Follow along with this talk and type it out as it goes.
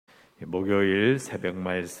목요일 새벽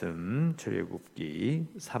말씀 출애굽기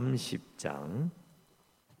 30장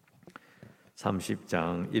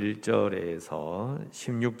 1절에서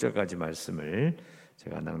 16절까지 말씀을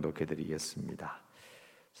제가 낭독해 드리겠습니다.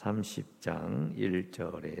 30장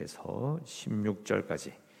 1절에서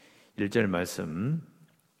 16절까지 1절 말씀.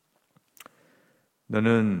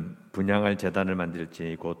 너는 분향할 제단을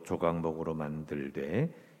만들지니 곧 조각목으로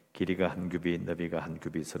만들되 길이가 한 규빗 너비가 한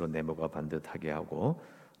규빗으로 네모가 반듯하게 하고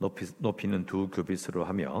높이는 2규빗으로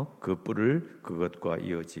하며 그 뿔을 그것과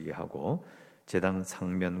이어지게 하고 제단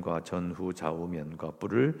상면과 전후 좌우면과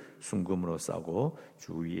뿔을 순금으로 싸고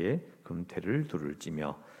주위에 금태를 둘을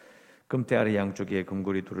찌며 금태 아래 양쪽에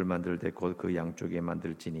금고리 둘을 만들되 곧 그 양쪽에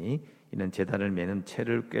만들지니 이는 제단을 매는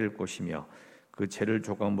채를 꿰를 곳이며 그 채를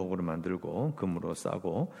조각목으로 만들고 금으로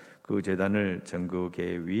싸고 그 제단을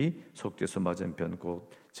증거궤 위 속죄소 맞은편 곧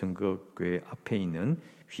증거궤 앞에 있는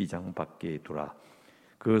휘장 밖에 두라.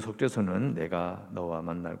 그 속죄소는 내가 너와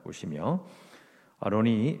만날 곳이며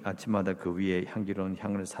아론이 아침마다 그 위에 향기로운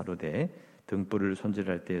향을 사르되 등불을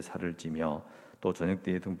손질할 때에 살을 찌며 또 저녁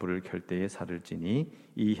때에 등불을 켤 때에 살을 찌니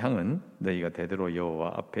이 향은 너희가 대대로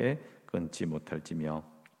여호와 앞에 끊지 못할지며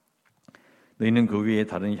너희는 그 위에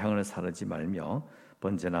다른 향을 사르지 말며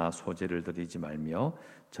번제나 소제를 드리지 말며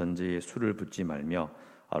전제에 술을 붓지 말며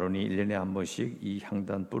아론이 1년에 한 번씩 이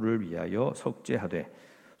향단 뿔을 위하여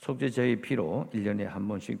속죄하되 속죄제의 피로 1년에 한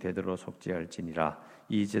번씩 대대로 속죄할지니라.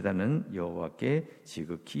 이 제단은 여호와께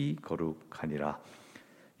지극히 거룩하니라.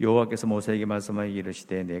 여호와께서 모세에게 말씀하여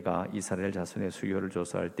이르시되 내가 이스라엘 자손의 수요를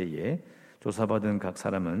조사할 때에 조사받은 각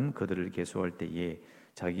사람은 그들을 계수할 때에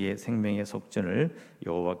자기의 생명의 속전을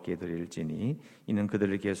여호와께 드릴지니 이는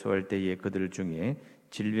그들을 계수할 때에 그들 중에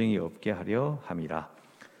질병이 없게 하려 함이라.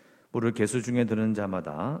 물을 계수 중에 드는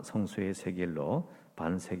자마다 성소의 세겔로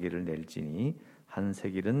반 세겔을 낼지니 한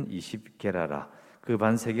세겔은 20게라라. 그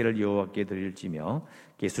반 세겔을 여호와께 드릴지며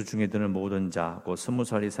계수 중에 드는 모든 자 곧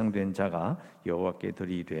 20살 이상 된 자가 여호와께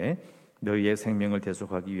드리되 너희의 생명을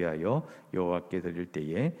대속하기 위하여 여호와께 드릴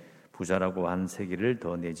때에 부자라고 한 세겔을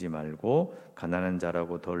더 내지 말고 가난한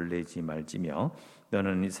자라고 덜 내지 말지며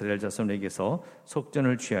너는 이스라엘 자손에게서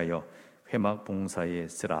속전을 취하여 회막 봉사에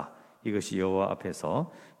쓰라. 이것이 여호와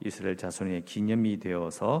앞에서 이스라엘 자손의 기념이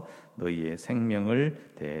되어서 너희의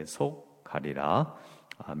생명을 대속하리라.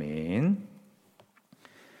 아멘.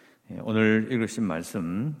 오늘 읽으신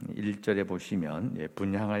말씀 1절에 보시면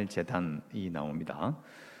분향할 제단이 나옵니다.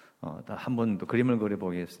 한번 또 그림을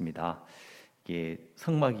그려보겠습니다. 이게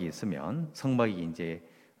성막이 있으면 성막이 이제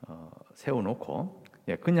세워놓고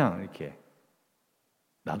그냥 이렇게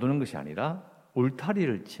놔두는 것이 아니라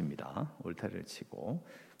울타리를 칩니다. 울타리를 치고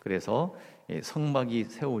그래서 성막이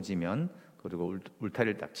세워지면 그리고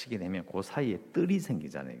울타리를 딱 치게 되면 그 사이에 뜰이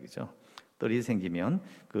생기잖아요, 그죠? 뜰이 생기면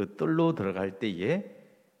그 뜰로 들어갈 때에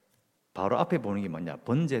바로 앞에 보는 게 뭐냐?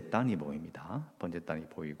 번제단이 보입니다. 번제단이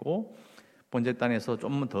보이고 번제단에서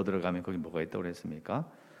좀만 더 들어가면 거기 뭐가 있다고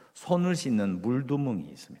그랬습니까? 손을 씻는 물두멍이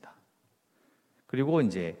있습니다. 그리고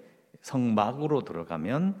이제 성막으로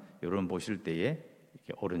들어가면 여러분 보실 때에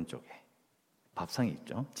이렇게 오른쪽에 밥상이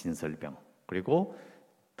있죠. 진설병. 그리고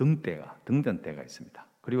등잔대가 있습니다.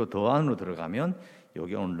 그리고 더 안으로 들어가면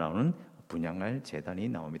여기 오늘 나오는 분향할 제단이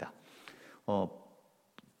나옵니다.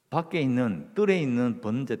 밖에 있는 뜰에 있는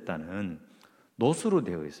번제단은 놋으로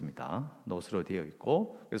되어 있습니다. 놋으로 되어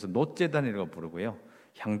있고 그래서 놋제단이라고 부르고요.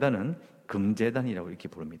 향단은 금제단이라고 이렇게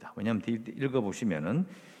부릅니다. 왜냐하면 읽어보시면은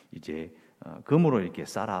이제 금으로 이렇게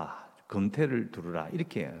싸라, 금태를 두르라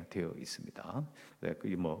이렇게 되어 있습니다.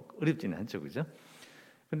 그게 뭐 어렵지는 않죠, 그죠?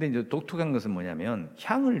 근데 이제 독특한 것은 뭐냐면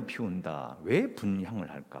향을 피운다. 왜 분향을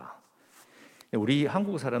할까? 우리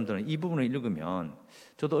한국 사람들은 이 부분을 읽으면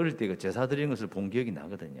저도 어릴 때 제사 드리는 것을 본 기억이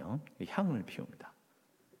나거든요. 향을 피웁니다.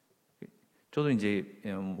 저도 이제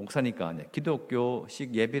목사니까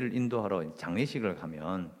기독교식 예배를 인도하러 장례식을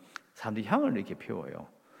가면 사람들이 향을 이렇게 피워요.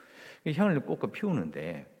 향을 꼭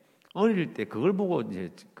피우는데 어릴 때 그걸 보고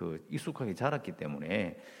이제 익숙하게 자랐기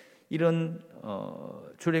때문에 이런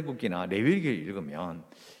출애굽기나 레위기를 읽으면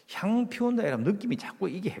향 피운다 이런 느낌이 자꾸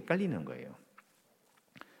이게 헷갈리는 거예요.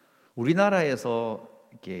 우리나라에서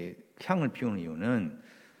이렇게 향을 피우는 이유는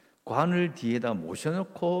관을 뒤에다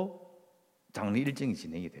모셔놓고 장례 일정이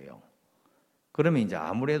진행이 돼요. 그러면 이제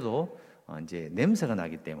아무래도 이제 냄새가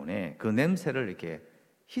나기 때문에 그 냄새를 이렇게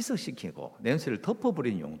희석시키고 냄새를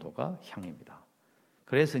덮어버리는 용도가 향입니다.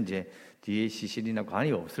 그래서 이제 뒤에 시실이나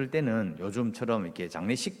관이 없을 때는 요즘처럼 이렇게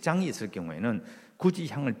장례식장이 있을 경우에는 굳이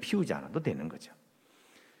향을 피우지 않아도 되는 거죠.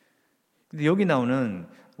 근데 여기 나오는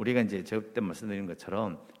우리가 이제 저때 말씀드린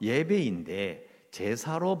것처럼 예배인데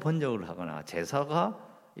제사로 번역을 하거나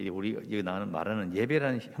제사가 우리 여기 말하는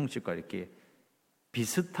예배라는 형식과 이렇게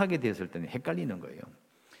비슷하게 되었을 때는 헷갈리는 거예요.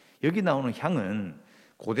 여기 나오는 향은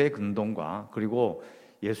고대 근동과 그리고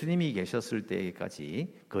예수님이 계셨을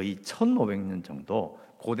때까지 거의 1500년 정도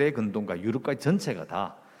고대 근동과 유럽까지 전체가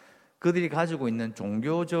다 그들이 가지고 있는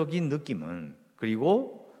종교적인 느낌은,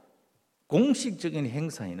 그리고 공식적인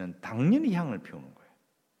행사에는 당연히 향을 피우는 거예요.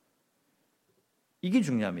 이게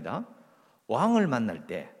중요합니다. 왕을 만날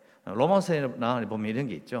때 로마서에 보면 이런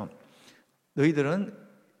게 있죠. 너희들은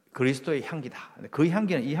그리스도의 향기다. 그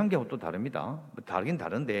향기는 이 향기하고 또 다릅니다. 다르긴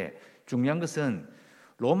다른데 중요한 것은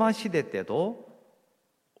로마 시대 때도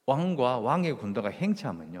왕과 왕의 군대가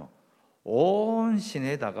행차하면요, 온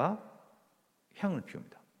시내에다가 향을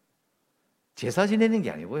피웁니다. 제사 지내는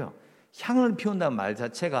게 아니고요, 향을 피운다는 말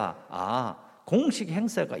자체가 공식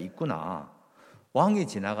행사가 있구나, 왕이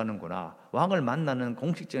지나가는구나, 왕을 만나는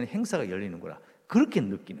공식적인 행사가 열리는구나, 그렇게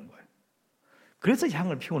느끼는 거예요. 그래서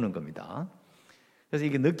향을 피우는 겁니다. 그래서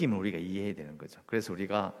이게 느낌을 우리가 이해해야 되는 거죠. 그래서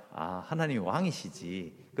우리가 하나님이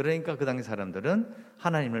왕이시지, 그러니까 그 당시 사람들은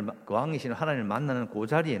그 왕이신 하나님을 만나는 그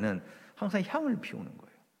자리에는 항상 향을 피우는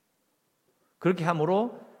거예요. 그렇게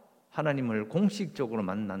함으로 하나님을 공식적으로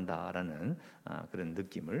만난다라는 그런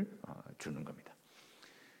느낌을 주는 겁니다.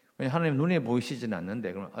 하나님 눈에 보이시지는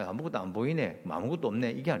않는데 그럼 아무것도 안 보이네, 아무것도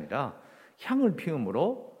없네, 이게 아니라 향을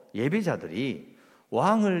피움으로 예배자들이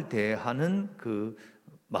왕을 대하는 그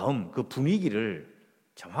마음, 그 분위기를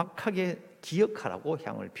정확하게 기억하라고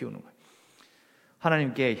향을 피우는 거예요.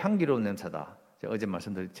 하나님께 향기로운 냄새다, 제가 어제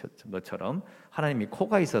말씀드린 것처럼 하나님이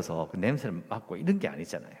코가 있어서 그 냄새를 맡고 이런 게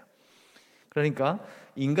아니잖아요. 그러니까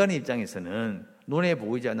인간의 입장에서는 눈에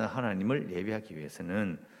보이지 않는 하나님을 예배하기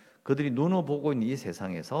위해서는 그들이 눈으로 보고 있는 이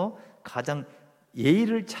세상에서 가장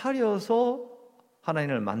예의를 차려서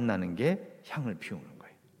하나님을 만나는 게 향을 피우는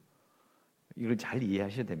거예요. 이걸 잘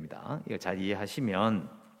이해하셔야 됩니다. 이걸 잘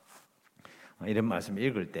이해하시면 이런 말씀을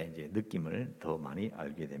읽을 때 이제 느낌을 더 많이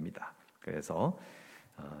알게 됩니다. 그래서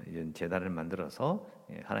이런 제단을 만들어서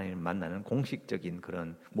하나님을 만나는 공식적인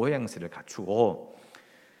그런 모양새를 갖추고,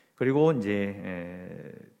 그리고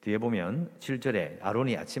이제 뒤에 보면 7절에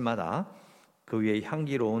아론이 아침마다 그 위에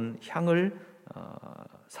향기로운 향을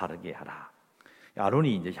사르게 하라.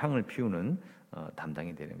 아론이 이제 향을 피우는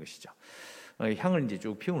담당이 되는 것이죠. 향을 이제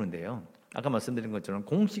쭉 피우는데요, 아까 말씀드린 것처럼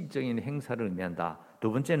공식적인 행사를 의미한다.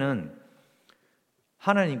 두 번째는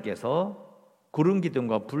하나님께서 구름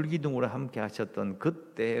기둥과 불 기둥으로 함께 하셨던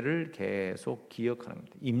그때를 계속 기억하는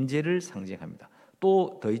겁니다. 임재를 상징합니다.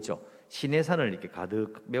 또 더 있죠. 시내산을 이렇게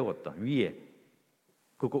가득 메웠던 위에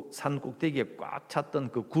그 산 꼭대기에 꽉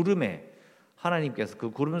찼던 그 구름에 하나님께서 그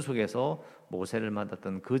구름 속에서 모세를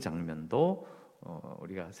만났던 그 장면도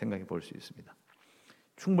우리가 생각해 볼 수 있습니다.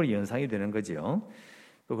 충분히 연상이 되는 거죠.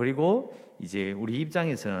 그리고 이제 우리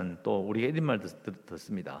입장에서는 또 우리가 이런 말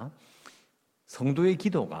듣습니다. 성도의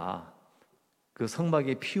기도가 그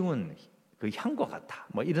성막에 피운 그 향과 같아,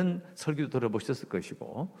 뭐 이런 설교도 들어보셨을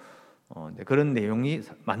것이고, 그런 내용이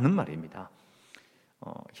맞는 말입니다.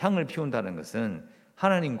 향을 피운다는 것은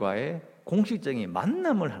하나님과의 공식적인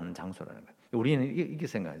만남을 하는 장소라는 거예요. 우리는 이렇게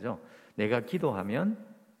생각하죠. 내가 기도하면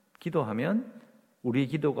우리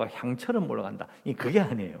기도가 향처럼 올라간다. 그게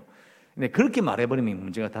아니에요. 근데 그렇게 말해버리면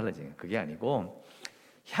문제가 달라지는, 그게 아니고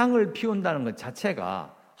향을 피운다는 것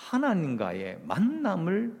자체가 하나님과의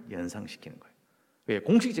만남을 연상시키는 거예요. 왜?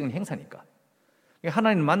 공식적인 행사니까.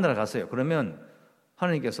 하나님을 만나러 갔어요. 그러면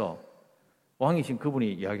하나님께서 왕이신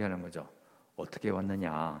그분이 이야기하는 거죠. 어떻게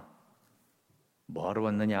왔느냐, 뭐하러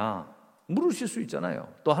왔느냐 물으실 수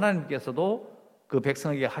있잖아요. 또 하나님께서도 그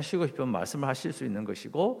백성에게 하시고 싶은 말씀을 하실 수 있는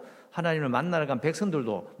것이고, 하나님을 만나러 간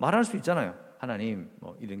백성들도 말할 수 있잖아요. 하나님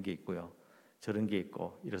뭐 이런 게 있고요, 저런 게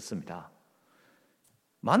있고 이렇습니다.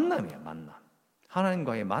 만남이에요, 만남.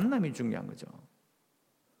 하나님과의 만남이 중요한 거죠.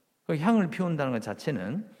 그 향을 피운다는 것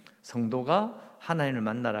자체는 성도가 하나님을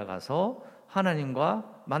만나러 가서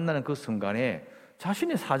하나님과 만나는 그 순간에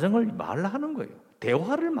자신의 사정을 말하는 거예요.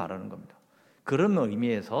 대화를 말하는 겁니다. 그런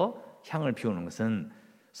의미에서 향을 피우는 것은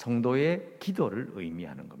성도의 기도를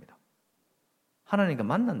의미하는 겁니다. 하나님과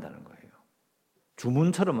만난다는 거예요.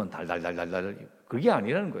 주문처럼은 달달달달달 그게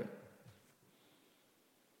아니라는 거예요.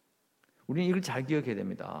 우리는 이걸 잘 기억해야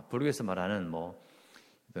됩니다. 불교에서 말하는 뭐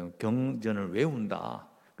경전을 외운다.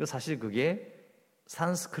 사실 그게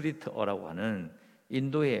산스크리트어라고 하는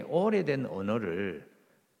인도의 오래된 언어를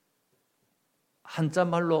한자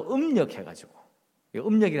말로 음력해가지고,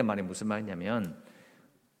 음력이라는 말이 무슨 말이냐면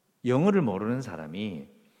영어를 모르는 사람이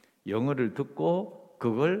영어를 듣고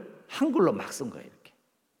그걸 한글로 막 쓴 거예요. 이렇게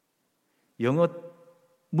영어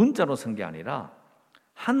문자로 쓴 게 아니라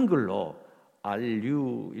한글로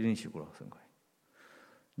RU 이런 식으로 쓴 거예요.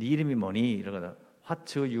 네 이름이 뭐니? 이러거나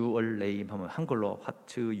What's your name 하면 한글로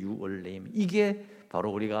What's your name, 이게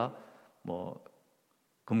바로 우리가 뭐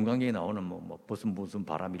금강경에 나오는 뭐 무슨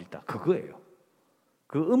바람이 일다, 그거예요.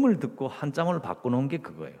 그 음을 듣고 한자어를 바꿔놓은 게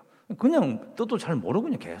그거예요. 그냥 뜻도 잘 모르고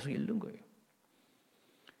그냥 계속 읽는 거예요.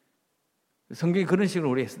 성경이 그런 식으로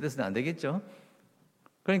우리 했을 안 되겠죠?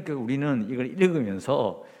 그러니까 우리는 이걸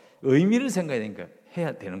읽으면서 의미를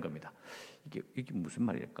해야 되는 겁니다. 이게 무슨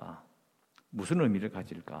말일까? 무슨 의미를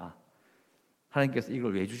가질까? 하나님께서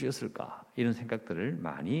이걸 왜 주셨을까? 이런 생각들을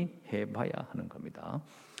많이 해봐야 하는 겁니다.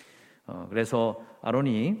 그래서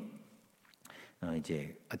아론이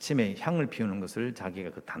이제 아침에 향을 피우는 것을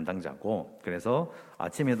자기가 그 담당자고, 그래서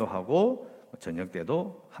아침에도 하고 저녁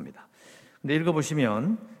때도 합니다. 근데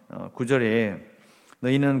읽어보시면 9절에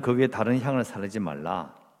너희는 그 위에 다른 향을 사르지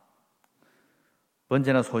말라,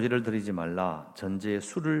 번제나 소제를 드리지 말라, 전제에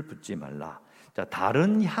술을 붓지 말라. 자,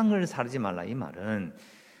 다른 향을 사르지 말라, 이 말은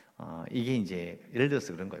이게 이제 예를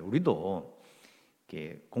들어서 그런 거예요. 우리도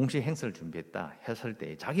이렇게 공식 행사를 준비했다 했을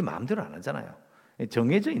때 자기 마음대로 안 하잖아요.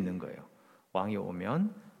 정해져 있는 거예요. 왕이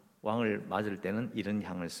오면 왕을 맞을 때는 이런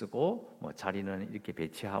향을 쓰고, 뭐 자리는 이렇게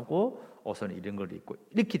배치하고, 옷은 이런 걸 입고,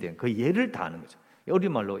 이렇게 된 그 예를 다 하는 거죠.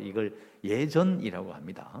 우리말로 이걸 예전이라고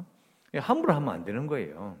합니다. 함부로 하면 안 되는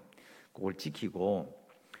거예요. 그걸 지키고,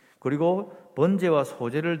 그리고 번제와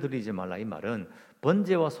소제를 드리지 말라, 이 말은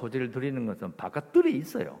번제와 소제를 드리는 것은 바깥들에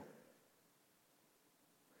있어요.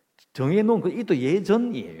 정해놓은 이 또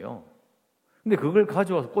예전이에요. 근데 그걸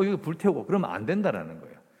가져와서 꼭 여기 불태우고 그러면 안 된다라는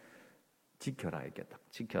거예요. 지켜라, 이렇게 딱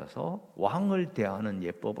지켜서 왕을 대하는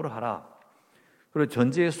예법으로 하라. 그리고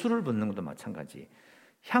전제에 술을 붓는 것도 마찬가지.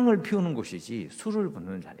 향을 피우는 곳이지 술을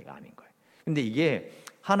붓는 자리가 아닌 거예요. 근데 이게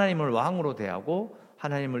하나님을 왕으로 대하고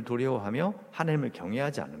하나님을 두려워하며 하나님을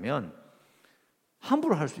경외하지 않으면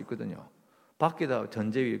함부로 할 수 있거든요. 밖에다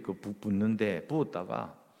전제 위에 붓는데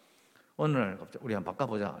부었다가 어느 날 갑자기 우리 한번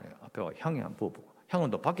바꿔보자, 앞에 와 향이 한번 부어보고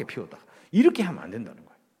향은 너 밖에 피웠다, 이렇게 하면 안 된다는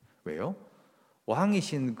거예요. 왜요?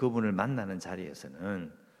 왕이신 그분을 만나는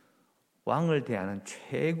자리에서는 왕을 대하는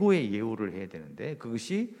최고의 예우를 해야 되는데,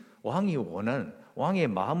 그것이 왕이 원하는, 왕의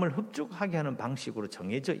마음을 흡족하게 하는 방식으로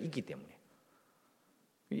정해져 있기 때문에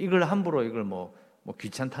이걸 함부로 이걸 뭐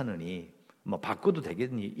귀찮다느니 뭐 바꿔도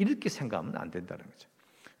되겠니, 이렇게 생각하면 안 된다는 거죠.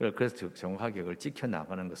 그래서 정확하게 그걸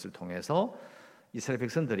지켜나가는 것을 통해서 이스라엘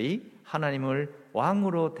백성들이 하나님을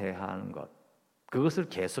왕으로 대하는 것, 그것을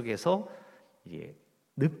계속해서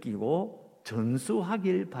느끼고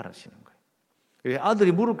전수하길 바라시는 거예요.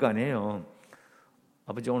 아들이 물을 거 아니에요.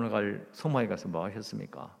 아버지 오늘 갈 소마에 가서 뭐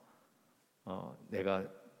하셨습니까? 내가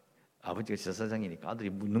아버지가 제사장이니까 아들이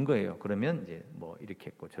묻는 거예요. 그러면 이제 뭐 이렇게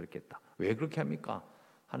했고 저렇게 했다. 왜 그렇게 합니까?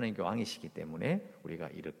 하나님께 왕이시기 때문에 우리가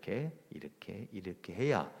이렇게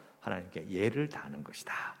해야 하나님께 예를 다하는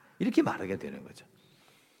것이다, 이렇게 말하게 되는 거죠.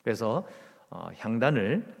 그래서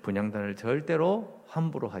분향단을 절대로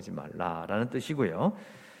함부로 하지 말라라는 뜻이고요.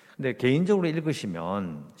 근데 개인적으로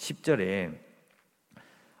읽으시면 10절에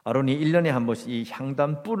아론이 1년에 한 번씩 이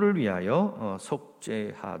향단 뿔을 위하여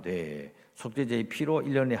속죄하되 속죄제의 피로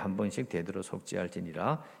 1년에 한 번씩 대대로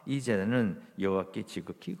속죄할지니라. 이 제단은 여호와께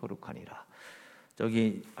지극히 거룩하니라.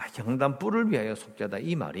 저기 향단 뿔을 위하여 속죄하다,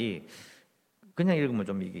 이 말이 그냥 읽으면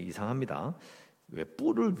좀 이게 이상합니다. 왜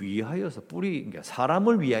뿔을 위하여서, 그러니까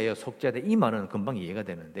사람을 위하여 속죄하다, 이 말은 금방 이해가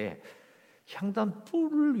되는데 향단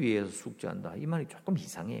뿔을 위해서 속죄한다, 이 말이 조금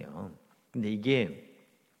이상해요. 근데 이게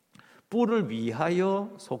뿔을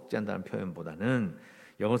위하여 속죄한다는 표현보다는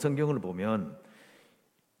영어 성경을 보면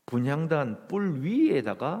분향단 뿔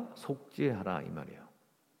위에다가 속죄하라, 이 말이에요.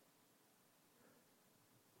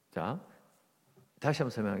 자, 다시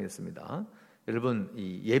한번 설명하겠습니다. 여러분,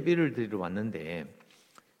 이 예배를 드리러 왔는데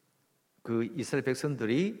그 이스라엘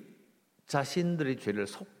백성들이 자신들의 죄를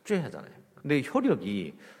속죄하잖아요. 근데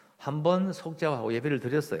효력이 한번 속죄하고 예배를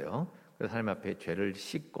드렸어요. 그래서 하나님 앞에 죄를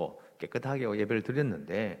씻고 깨끗하게 하고 예배를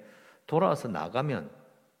드렸는데 돌아와서 나가면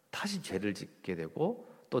다시 죄를 짓게 되고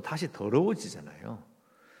또 다시 더러워지잖아요.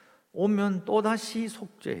 오면 또 다시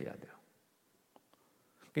속죄해야 돼요.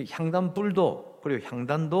 향단불도, 그리고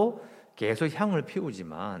향단도 계속 향을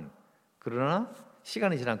피우지만 그러나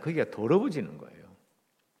시간이 지나면 거기가 더러워지는 거예요.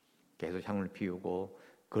 계속 향을 피우고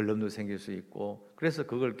걸름도 생길 수 있고, 그래서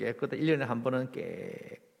그걸 깨끗하게 1년에 한 번은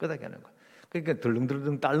깨끗하게 하는 거예요. 그러니까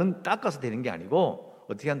덜렁덜렁 닦아서 되는 게 아니고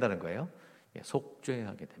어떻게 한다는 거예요?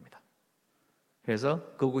 속죄하게 됩니다.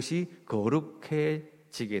 그래서 그것이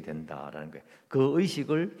거룩해지게 된다라는 거예요. 그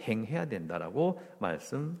의식을 행해야 된다라고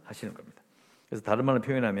말씀하시는 겁니다. 그래서 다른 말로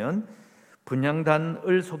표현하면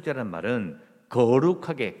분향단을 속죄하는 말은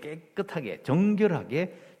거룩하게, 깨끗하게,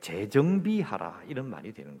 정결하게 재정비하라, 이런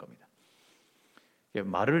말이 되는 겁니다.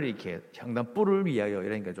 말을 이렇게 향단 뿔을 위하여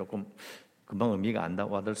이러니까 조금 금방 의미가 안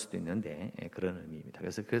와닿을 수도 있는데 그런 의미입니다.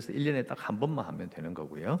 그래서 1년에 딱 한 번만 하면 되는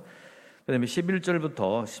거고요. 그다음에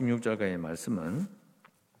 11절부터 16절까지의 말씀은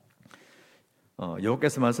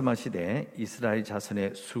여호와께서 말씀하시되 이스라엘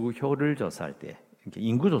자손의 수효를 조사할 때,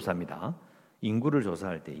 인구 조사입니다. 인구를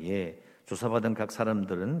조사할 때에 조사받은 각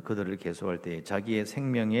사람들은 그들을 계수할 때에 자기의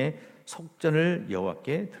생명의 속전을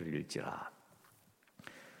여호와께 드릴지라.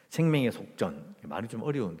 생명의 속전, 말이 좀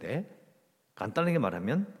어려운데 간단하게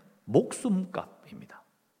말하면 목숨값입니다.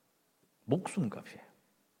 목숨값이에요.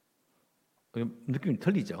 느낌이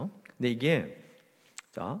틀리죠? 근데 이게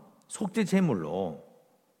속죄 제물로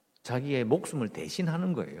자기의 목숨을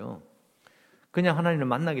대신하는 거예요. 그냥 하나님을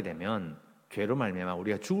만나게 되면 죄로 말미암아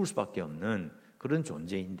우리가 죽을 수밖에 없는 그런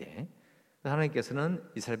존재인데 하나님께서는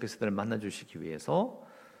이스라엘 백성들을 만나 주시기 위해서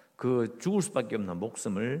그 죽을 수밖에 없는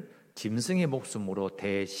목숨을 짐승의 목숨으로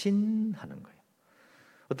대신하는 거예요.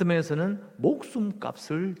 어떤 면에서는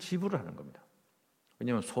목숨값을 지불하는 겁니다.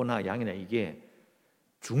 왜냐하면 소나 양이나 이게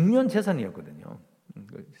중요한 재산이었거든요.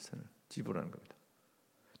 그 재산을 지불하는 겁니다.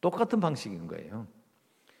 똑같은 방식인 거예요.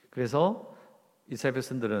 그래서 이스라엘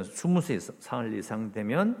백성들은 20살 이상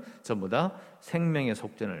되면 전부 다 생명의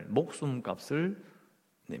속전을, 목숨값을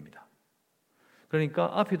냅니다.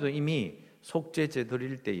 그러니까 앞에도 이미 속죄제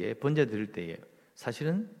드릴 때에, 번제 드릴 때에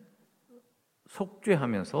사실은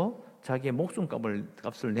속죄하면서 자기의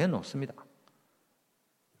목숨값을 내놓습니다.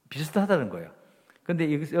 비슷하다는 거예요.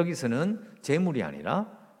 그런데 여기서는 재물이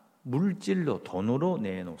아니라 물질로, 돈으로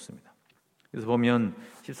내놓습니다. 그래서 보면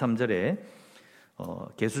 13절에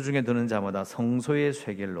계수 중에 드는 자마다 성소의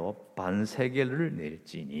세겔로 반세겔을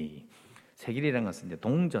낼지니, 세겔이라는 것은 이제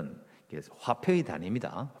동전, 화폐의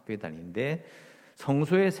단위입니다. 화폐의 단위인데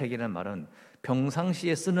성소의 세겔이라는 말은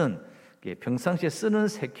평상시에 쓰는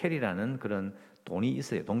세켈이라는 그런 돈이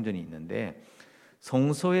있어요. 동전이 있는데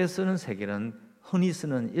성소에 쓰는 세겔은 흔히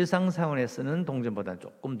쓰는 일상생활에 쓰는 동전보다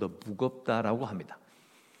조금 더 무겁다라고 합니다.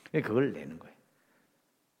 그걸 내는 거예요.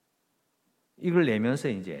 이걸 내면서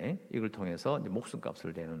이제 이걸 통해서 이제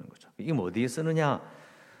목숨값을 내놓는 거죠. 이게 뭐 어디에 쓰느냐?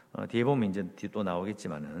 뒤에 보면 이제 또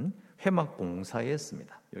나오겠지만은 회막 봉사에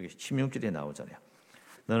씁니다. 여기 16절에 나오잖아요.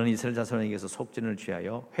 너는 이스라엘 자손에게서 속전을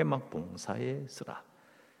취하여 회막 봉사에 쓰라.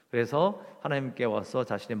 그래서 하나님께 와서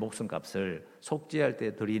자신의 목숨값을 속죄할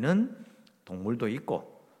때 드리는 동물도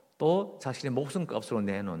있고 또 자신의 목숨값으로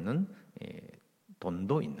내놓는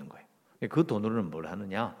돈도 있는 거예요. 그 돈으로는 뭘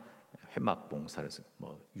하느냐? 회막 봉사를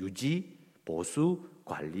유지, 보수,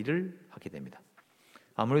 관리를 하게 됩니다.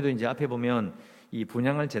 아무래도 이제 앞에 보면 이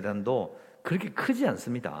분향할 제단도 그렇게 크지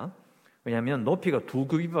않습니다. 왜냐하면 높이가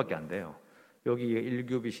 2규빗밖에 안 돼요. 여기가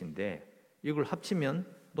 1규빗인데 이걸 합치면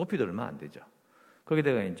높이도 얼마 안 되죠.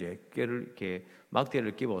 거기다가 이제 꾀를 이렇게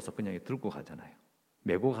막대를 끼워서 그냥 들고 가잖아요.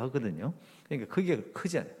 메고 가거든요. 그러니까 크기가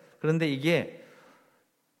크지 않아요. 그런데 이게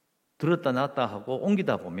들었다 놨다 하고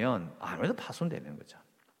옮기다 보면 아무래도 파손되는 거죠.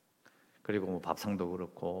 그리고 뭐 밥상도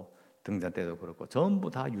그렇고 등잔대도 그렇고 전부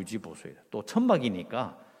다 유지보수예요. 또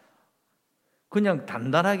천막이니까 그냥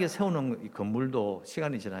단단하게 세우는 건물도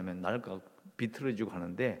시간이 지나면 낡고 비틀어지고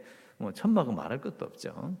하는데 뭐 천막은 말할 것도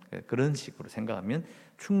없죠. 그런 식으로 생각하면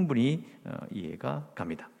충분히 이해가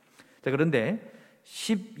갑니다. 자, 그런데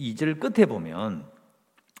 12절 끝에 보면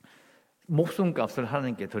목숨값을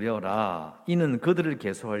하나님께 드려라. 이는 그들을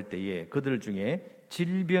계수할 때에 그들 중에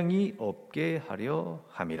질병이 없게 하려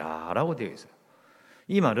함이라 라고 되어 있어요.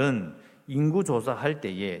 이 말은 인구 조사할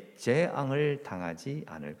때에 재앙을 당하지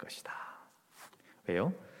않을 것이다.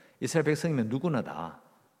 왜요? 이스라엘 백성이면 누구나 다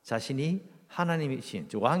자신이 하나님이신,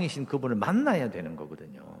 왕이신 그분을 만나야 되는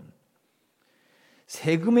거거든요.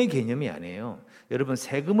 세금의 개념이 아니에요. 여러분,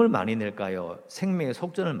 세금을 많이 낼까요? 생명의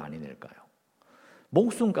속전을 많이 낼까요?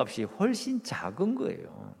 목숨값이 훨씬 작은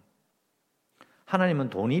거예요. 하나님은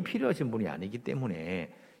돈이 필요하신 분이 아니기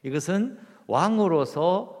때문에 이것은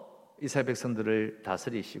왕으로서 이스라엘 백성들을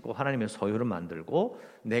다스리시고 하나님의 소유를 만들고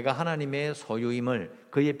내가 하나님의 소유임을,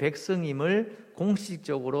 그의 백성임을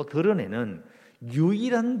공식적으로 드러내는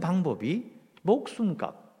유일한 방법이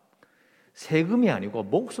목숨값, 세금이 아니고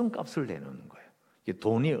목숨값을 내놓는 거예요.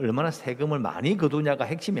 돈이 얼마나 세금을 많이 거두냐가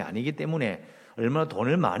핵심이 아니기 때문에 얼마나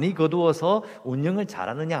돈을 많이 거두어서 운영을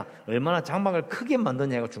잘하느냐, 얼마나 장막을 크게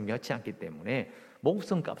만드냐가 중요하지 않기 때문에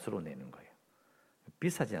목숨값으로 내는 거예요.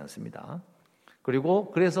 비싸지 않습니다.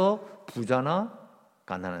 그리고 그래서 부자나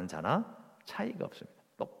가난한 자나 차이가 없습니다.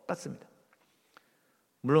 똑같습니다.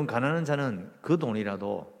 물론 가난한 자는 그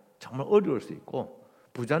돈이라도 정말 어려울 수 있고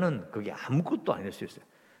부자는 그게 아무것도 아닐 수 있어요.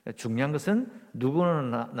 중요한 것은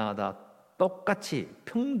누구나 다 똑같이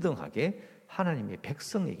평등하게 하나님의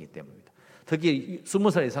백성이기 때문입니다. 특히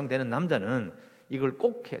 20살 이상 되는 남자는 이걸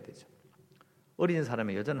꼭 해야 되죠. 어린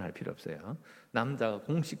사람의 여자는 할 필요 없어요. 남자가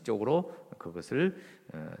공식적으로 그것을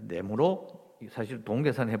내므로 사실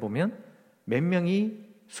동계산 해보면 몇 명이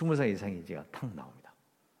 20살 이상인지가 탁 나옵니다.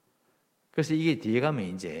 그래서 이게 뒤에 가면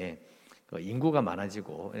이제 인구가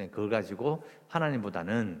많아지고 그걸 가지고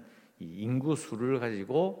하나님보다는 이 인구 수를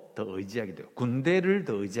가지고 더 의지하게 돼요. 군대를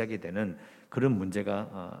더 의지하게 되는 그런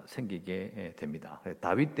문제가 생기게 됩니다.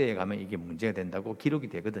 다윗 때에 가면 이게 문제가 된다고 기록이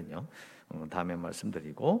되거든요. 다음에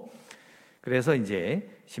말씀드리고, 그래서 이제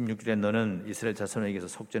 16절에 너는 이스라엘 자손에게서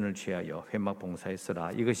속전을 취하여 회막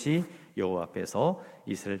봉사했으라. 이것이 여호와 앞에서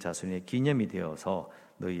이스라엘 자손의 기념이 되어서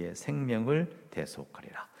너희의 생명을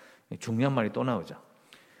대속하리라. 중요한 말이 또 나오죠.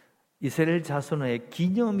 이스라엘 자손의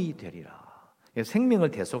기념이 되리라. 생명을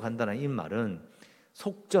대속한다는 이 말은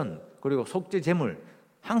속전 그리고 속죄 제물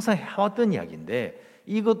항상 해왔던 이야기인데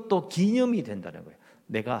이것도 기념이 된다는 거예요.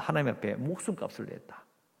 내가 하나님 앞에 목숨값을 냈다.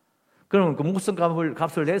 그러면 그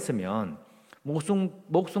목숨값을 냈으면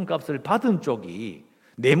목숨값을 받은 쪽이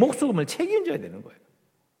내 목숨을 책임져야 되는 거예요.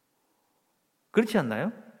 그렇지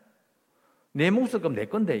않나요? 내 목숨값 내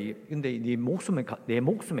건데, 근데 내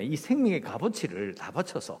목숨에 이 생명의 값어치를 다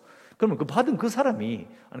바쳐서, 그러면 그 받은 그 사람이,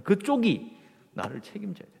 그쪽이 나를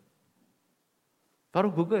책임져야 돼.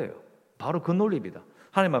 바로 그거예요. 바로 그 논리입니다.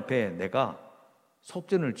 하나님 앞에 내가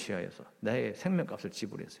속전을 취하여서 나의 생명값을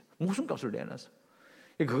지불했어요. 목숨값을 내놨어요.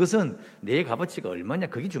 그것은 내 값어치가 얼마냐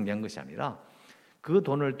그게 중요한 것이 아니라 그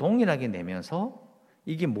돈을 동일하게 내면서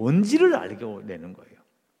이게 뭔지를 알게 내는 거예요.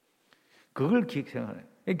 그걸 생각하는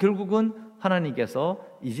거예요. 결국은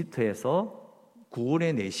하나님께서 이집트에서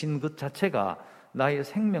구원해 내신 것 자체가 나의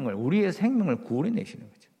생명을, 우리의 생명을 구원해 내시는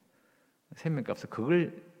거죠. 생명값을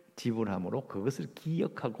그걸 지불함으로 그것을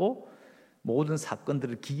기억하고 모든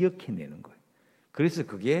사건들을 기억해내는 거예요. 그래서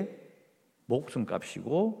그게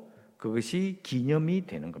목숨값이고 그것이 기념이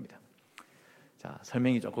되는 겁니다. 자,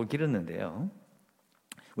 설명이 조금 길었는데요.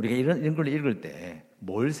 우리가 이런 걸 읽을 때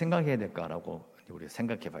뭘 생각해야 될까라고 우리가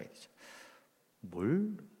생각해 봐야 되죠.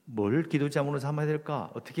 뭘 기도 제목으로 삼아야 될까?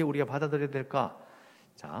 어떻게 우리가 받아들여야 될까?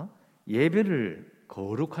 자, 예배를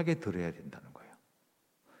거룩하게 드려야 된다는 거예요.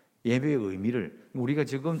 예배의 의미를, 우리가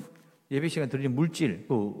지금 예배 시간 드리는 물질,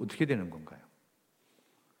 어떻게 되는 건가요?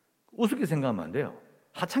 우습게 생각하면 안 돼요.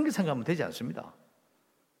 하찮게 생각하면 되지 않습니다.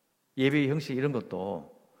 예배의 형식 이런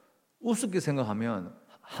것도 우습게 생각하면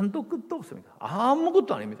한도 끝도 없습니다.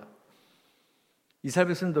 아무것도 아닙니다. 이스라엘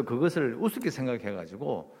백성도 그것을 우습게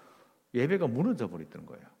생각해가지고 예배가 무너져 버렸던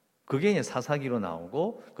거예요. 그게 이제 사사기로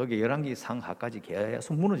나오고 거기에 열왕기 상하까지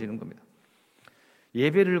계속 무너지는 겁니다.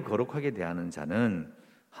 예배를 거룩하게 대하는 자는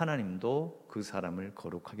하나님도 그 사람을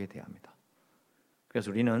거룩하게 대합니다.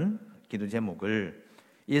 그래서 우리는 기도 제목을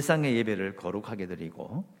일상의 예배를 거룩하게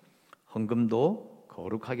드리고 헌금도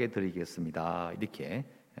거룩하게 드리겠습니다. 이렇게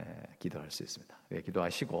기도할 수 있습니다.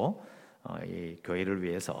 기도하시고 이 교회를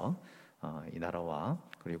위해서 이 나라와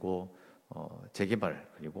그리고 재개발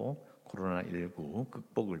그리고 코로나19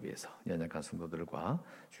 극복을 위해서 연약한 성도들과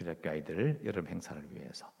주일학교 아이들 여름 행사를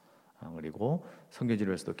위해서 그리고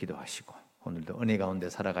선교지를 위해서도 기도하시고 오늘도 은혜 가운데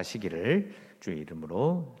살아가시기를 주의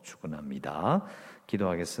이름으로 축원합니다.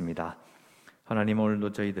 기도하겠습니다. 하나님,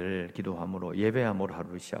 오늘도 저희들 기도함으로 예배함으로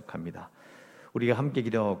하루를 시작합니다. 우리가 함께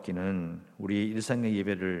기도하옵기는 우리 일상의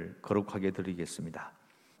예배를 거룩하게 드리겠습니다.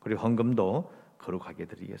 그리고 헌금도 거룩하게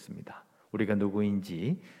드리겠습니다. 우리가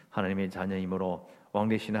누구인지 하나님의 자녀이므로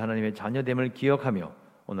왕되신 하나님의 자녀됨을 기억하며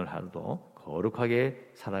오늘 하루도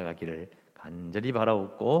거룩하게 살아가기를 간절히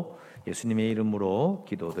바라옵고 예수님의 이름으로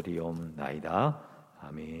기도드리옵나이다.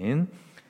 아멘.